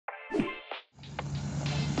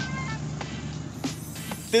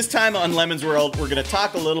This time on Lemon's World, we're gonna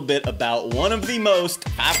talk a little bit about one of the most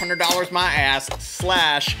 $500 my ass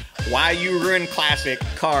 / why you ruin classic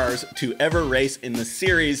cars to ever race in the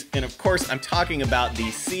series. And of course, I'm talking about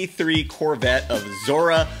the C3 Corvette of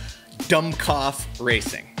Zora Dummkopf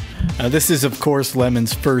Racing. This is, of course,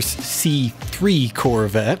 Lemon's first C3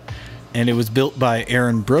 Corvette, and it was built by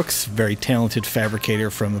Aaron Brooks, very talented fabricator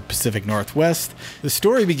from the Pacific Northwest. The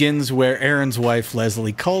story begins where Aaron's wife,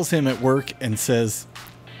 Leslie, calls him at work and says,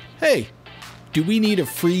 "Hey, do we need a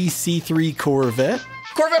free C3 Corvette?"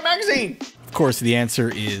 Corvette magazine! Of course, the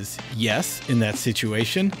answer is yes in that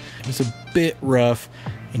situation. It was a bit rough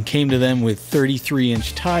and came to them with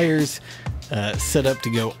 33-inch tires, set up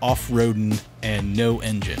to go off-roading and no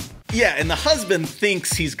engine. Yeah, and the husband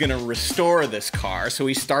thinks he's gonna restore this car, so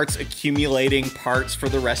he starts accumulating parts for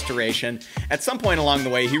the restoration. At some point along the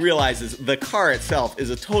way, he realizes the car itself is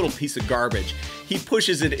a total piece of garbage. He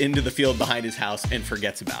pushes it into the field behind his house and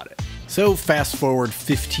forgets about it. So fast forward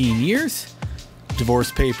 15 years,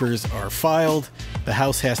 divorce papers are filed, the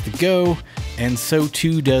house has to go, and so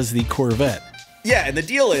too does the Corvette. Yeah, and the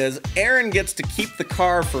deal is, Aaron gets to keep the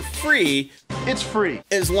car for free. It's free.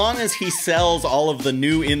 As long as he sells all of the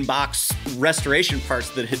new in-box restoration parts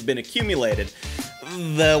that had been accumulated.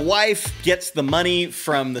 The wife gets the money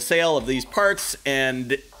from the sale of these parts,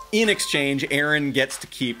 and in exchange, Aaron gets to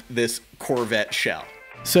keep this Corvette shell.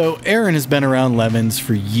 So Aaron has been around Lemons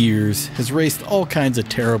for years, has raced all kinds of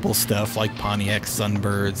terrible stuff like Pontiac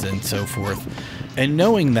Sunbirds and so forth. And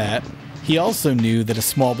knowing that, he also knew that a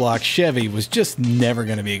small block Chevy was just never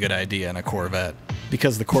going to be a good idea in a Corvette,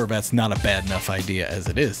 because the Corvette's not a bad enough idea as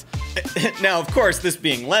it is. Now, of course, this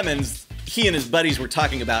being Lemons, he and his buddies were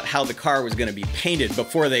talking about how the car was going to be painted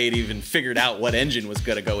before they had even figured out what engine was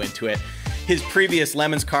going to go into it. His previous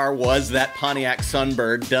Lemons car was that Pontiac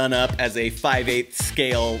Sunbird done up as a 5/8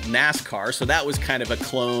 scale NASCAR, so that was kind of a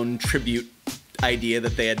clone tribute idea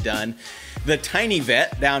that they had done. The Tiny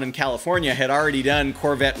Vet down in California had already done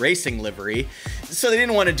Corvette racing livery, so they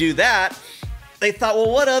didn't want to do that. They thought, well,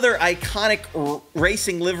 what other iconic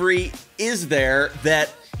racing livery is there that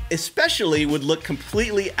especially would look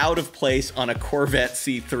completely out of place on a Corvette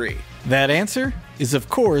C3? That answer is, of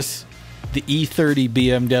course, the E30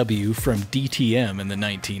 BMW from DTM in the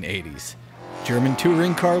 1980s. German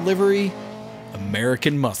touring car livery,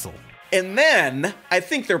 American muscle. And then, I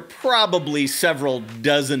think they're probably several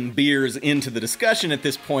dozen beers into the discussion at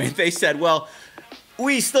this point, they said, well,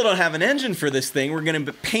 we still don't have an engine for this thing. We're going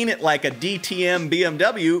to paint it like a DTM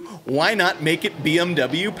BMW. Why not make it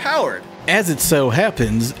BMW-Powered? As it so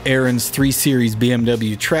happens, Aaron's 3 Series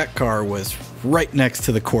BMW track car was right next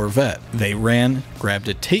to the Corvette. They ran, grabbed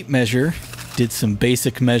a tape measure, did some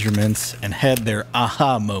basic measurements, and had their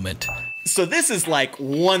aha moment. So this is like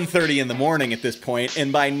 1:30 in the morning at this point,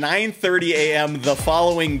 and by 9:30 a.m. the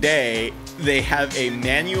following day, they have a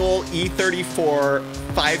manual E34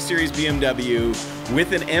 5 Series BMW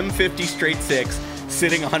with an M50 straight 6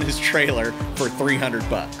 sitting on his trailer for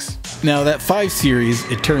 $300. Now that 5 Series,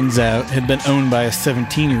 it turns out, had been owned by a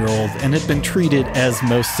 17-year-old and had been treated as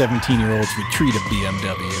most 17-year-olds would treat a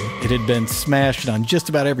BMW. It had been smashed on just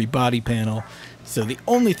about every body panel, so the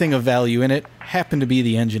only thing of value in it happened to be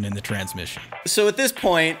the engine and the transmission. So at this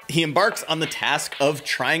point, he embarks on the task of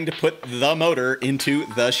trying to put the motor into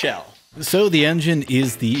the shell. So the engine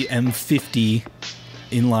is the M50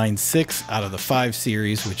 inline 6 out of the 5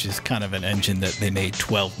 Series, which is kind of an engine that they made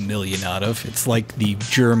 12 million out of. It's like the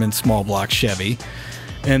German small block Chevy.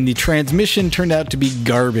 And the transmission turned out to be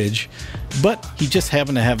garbage, but he just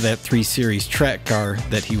happened to have that 3 Series track car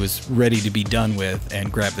that he was ready to be done with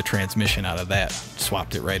and grabbed the transmission out of that,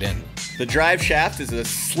 swapped it right in. The drive shaft is a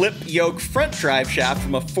slip yoke front drive shaft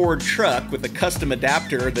from a Ford truck with a custom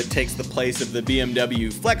adapter that takes the place of the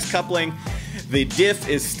BMW flex coupling. The diff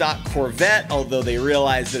is stock Corvette, although they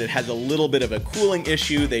realized that it has a little bit of a cooling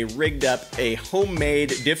issue. They rigged up a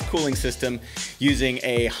homemade diff cooling system using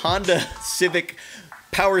a Honda Civic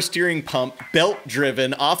power steering pump, belt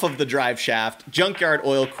driven off of the drive shaft, junkyard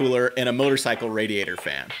oil cooler, and a motorcycle radiator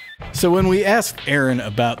fan. So when we asked Aaron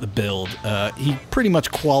about the build, he pretty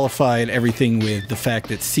much qualified everything with the fact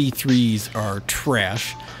that C3s are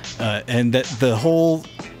trash, and that the whole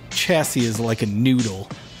chassis is like a noodle.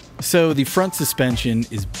 So the front suspension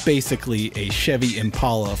is basically a Chevy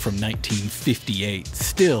Impala from 1958,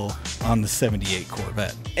 still on the 78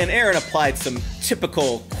 Corvette. And Aaron applied some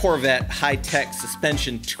typical Corvette high-tech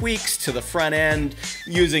suspension tweaks to the front end,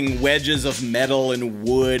 using wedges of metal and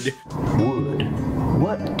wood. Wood?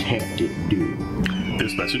 What can't it do?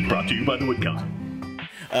 This message brought to you by the Wood Council.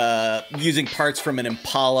 using parts from an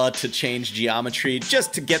Impala to change geometry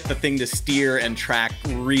just to get the thing to steer and track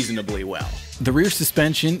reasonably well. The rear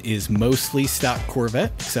suspension is mostly stock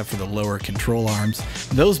Corvette, except for the lower control arms.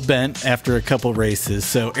 Those bent after a couple races,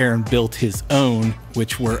 so Aaron built his own,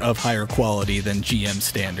 which were of higher quality than GM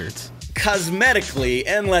standards. Cosmetically,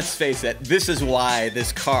 and let's face it, this is why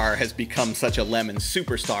this car has become such a Lemons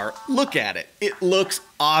superstar. Look at it. It looks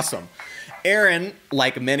awesome. Aaron,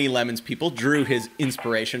 like many Lemons people, drew his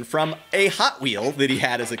inspiration from a Hot Wheel that he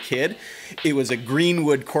had as a kid. It was a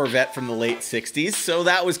Greenwood Corvette from the late 60s, so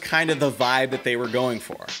that was kind of the vibe that they were going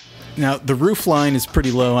for. Now, the roof line is pretty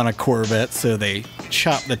low on a Corvette, so they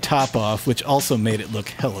chopped the top off, which also made it look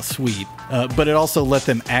hella sweet. But it also let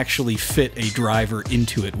them actually fit a driver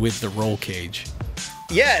into it with the roll cage.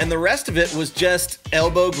 Yeah, and the rest of it was just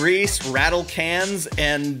elbow grease, rattle cans,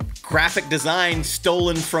 and graphic design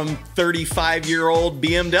stolen from 35-year-old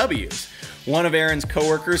BMWs. One of Aaron's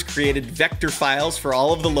coworkers created vector files for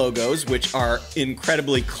all of the logos, which are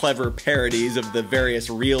incredibly clever parodies of the various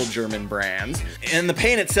real German brands. And the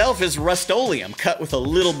paint itself is Rust-Oleum, cut with a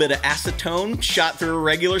little bit of acetone, shot through a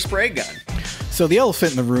regular spray gun. So the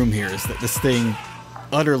elephant in the room here is that this thing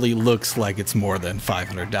utterly looks like it's more than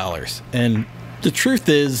 $500. And the truth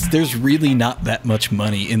is, there's really not that much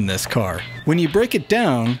money in this car. When you break it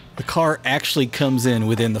down, the car actually comes in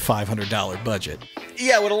within the $500 budget.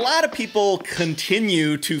 Yeah, what a lot of people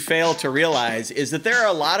continue to fail to realize is that there are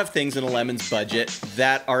a lot of things in a Lemons budget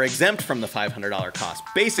that are exempt from the $500 cost.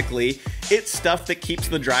 Basically, it's stuff that keeps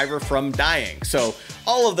the driver from dying. So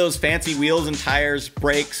all of those fancy wheels and tires,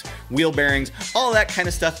 brakes, wheel bearings, all that kind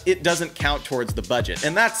of stuff, it doesn't count towards the budget.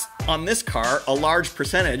 And that's, on this car, a large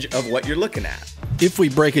percentage of what you're looking at. If we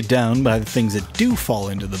break it down by the things that do fall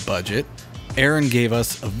into the budget, Aaron gave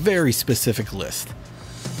us a very specific list.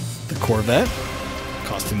 The Corvette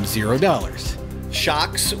cost him $0.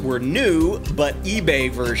 Shocks were new, but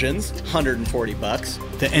eBay versions,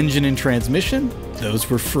 $140. The engine and transmission, those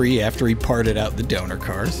were free after he parted out the donor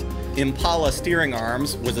cars. Impala steering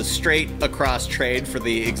arms was a straight across trade for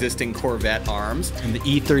the existing Corvette arms. And the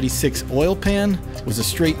E36 oil pan was a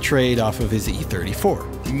straight trade off of his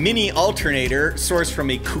E34. Mini alternator sourced from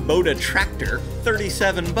a Kubota tractor,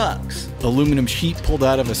 $37. Aluminum sheet pulled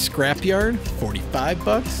out of a scrapyard,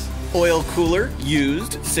 $45. Oil cooler,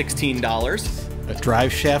 used, $16. A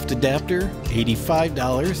drive shaft adapter,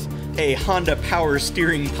 $85. A Honda power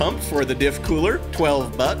steering pump for the diff cooler,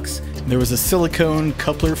 $12. There was a silicone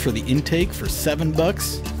coupler for the intake for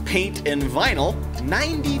 $7. Paint and vinyl,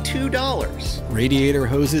 $92. Radiator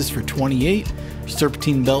hoses for $28.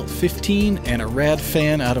 Serpentine belt, $15. And a rad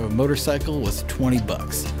fan out of a motorcycle was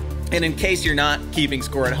 $20. And in case you're not keeping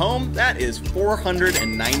score at home, that is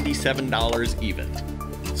 $497 even.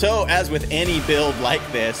 So, as with any build like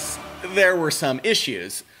this, there were some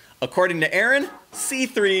issues. According to Aaron,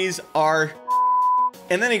 C3s are...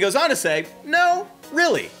 And then he goes on to say, no,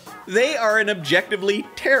 really, they are an objectively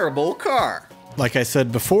terrible car. Like I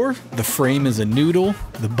said before, the frame is a noodle,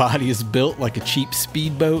 the body is built like a cheap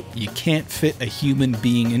speedboat, you can't fit a human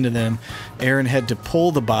being into them. Aaron had to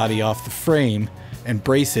pull the body off the frame and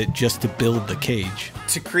brace it just to build the cage.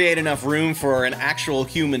 To create enough room for an actual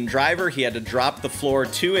human driver, he had to drop the floor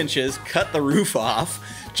 2 inches, cut the roof off,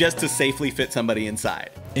 just to safely fit somebody inside.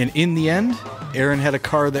 And in the end, Aaron had a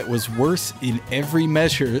car that was worse in every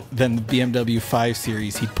measure than the BMW 5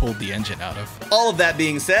 Series he pulled the engine out of. All of that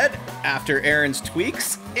being said, after Aaron's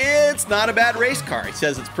tweaks, it's not a bad race car. He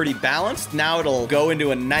says it's pretty balanced. Now it'll go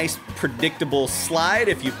into a nice, predictable slide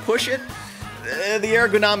if you push it. The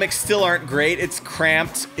ergonomics still aren't great. It's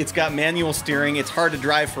cramped, it's got manual steering, it's hard to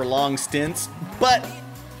drive for long stints, but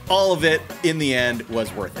all of it, in the end,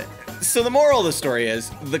 was worth it. So the moral of the story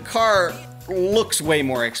is, the car looks way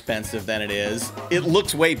more expensive than it is. It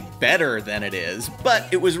looks way better than it is, but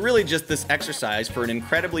it was really just this exercise for an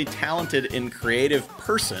incredibly talented and creative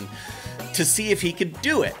person to see if he could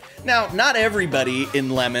do it. Now, not everybody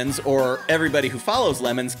in Lemons or everybody who follows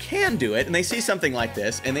Lemons can do it, and they see something like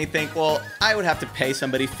this and they think, well, I would have to pay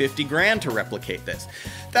somebody 50 grand to replicate this.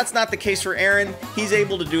 That's not the case for Aaron. He's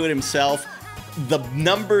able to do it himself. The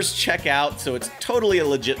numbers check out, so it's totally a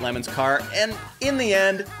legit Lemons car, and in the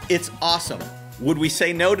end, it's awesome. Would we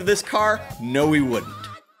say no to this car? No, we wouldn't.